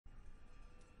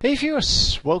Hey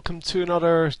viewers, welcome to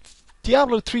another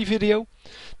Diablo 3 video.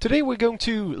 Today we're going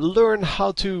to learn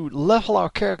how to level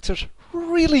our characters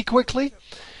really quickly.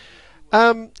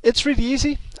 It's really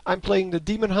easy. I'm playing the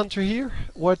Demon Hunter here.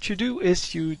 What you do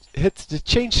is you hit the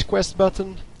change quest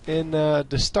button in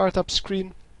the startup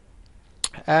screen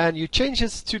and you change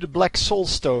it to the Black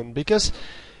Soulstone because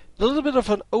a little bit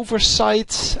of an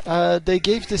oversight. They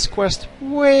gave this quest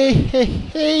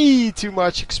way too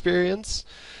much experience.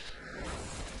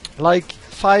 Like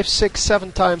 5, 6,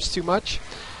 7 times too much.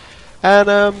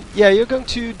 And yeah, you're going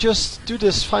to just do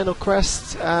this final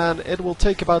quest and it will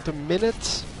take about a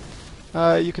minute.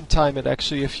 You can time it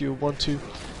actually if you want to.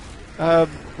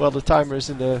 Well, the timer is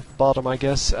in the bottom, I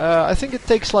guess. I think it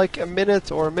takes like a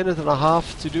minute or a minute and a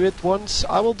half to do it once.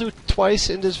 I will do it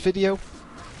twice in this video,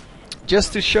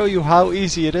 just to show you how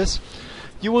easy it is.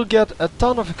 You will get a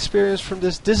ton of experience from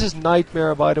this. This is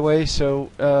Nightmare, by the way,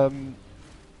 so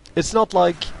it's not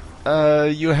like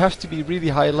you have to be really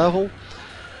high level.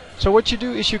 So what you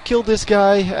do is you kill this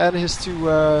guy and his two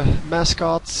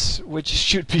mascots, which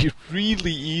should be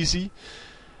really easy.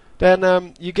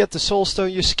 Then you get the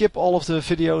Soulstone, you skip all of the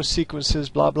video sequences,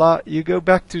 blah blah. You go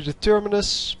back to the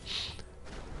terminus.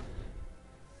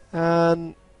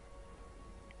 And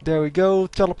there we go,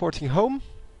 teleporting home.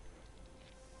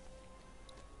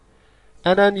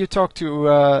 And then you talk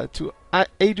to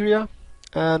Adria.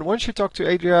 And once you talk to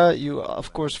Adria, you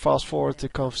of course fast forward the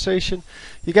conversation.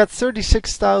 You get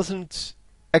 36,000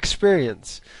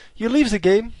 experience. You leave the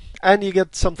game and you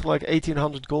get something like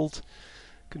 1800 gold.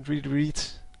 You can read.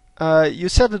 You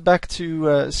set it back to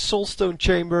Soulstone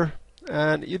Chamber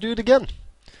and you do it again.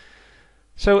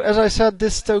 So as I said,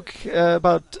 this took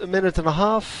about a minute and a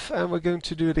half, and we're going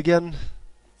to do it again.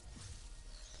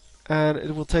 And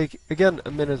it will take again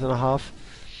a minute and a half.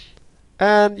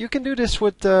 And you can do this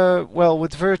with, well,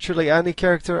 with virtually any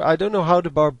character. I don't know how the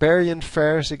Barbarian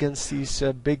fares against these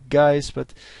big guys,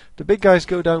 but the big guys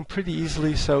go down pretty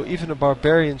easily, so even a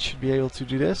Barbarian should be able to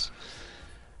do this.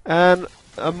 And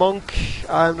a Monk,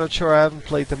 I'm not sure, I haven't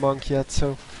played the Monk yet,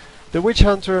 so the Witch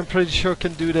Hunter I'm pretty sure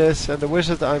can do this, and the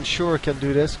Wizard I'm sure can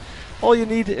do this. All you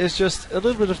need is just a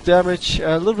little bit of damage,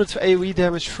 a little bit of AoE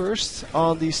damage first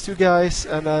on these two guys,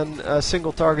 and then a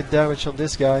single target damage on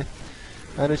this guy.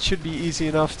 And it should be easy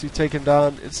enough to take him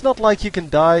down. It's not like you can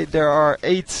die. There are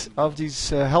 8 of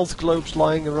these health globes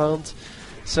lying around.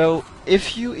 So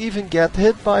if you even get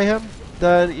hit by him,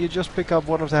 then you just pick up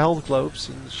one of the health globes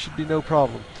and it should be no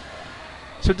problem.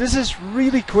 So this is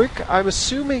really quick. I'm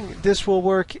assuming this will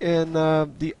work in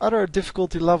the other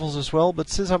difficulty levels as well. But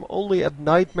since I'm only at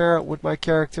Nightmare with my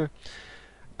character,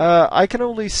 I can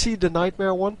only see the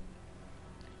Nightmare one.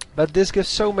 But this gives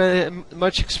so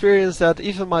much experience that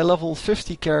even my level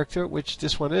 50 character, which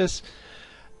this one is,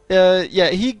 yeah,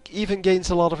 he even gains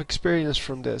a lot of experience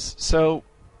from this. So,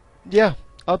 yeah,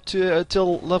 up to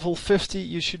till level 50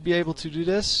 you should be able to do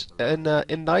this in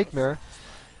Nightmare.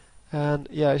 And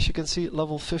yeah, as you can see,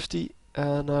 level 50.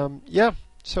 And yeah,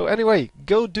 so anyway,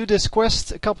 go do this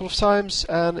quest a couple of times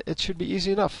and it should be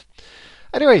easy enough.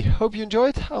 Anyway, hope you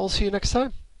enjoyed. I'll see you next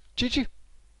time. GG.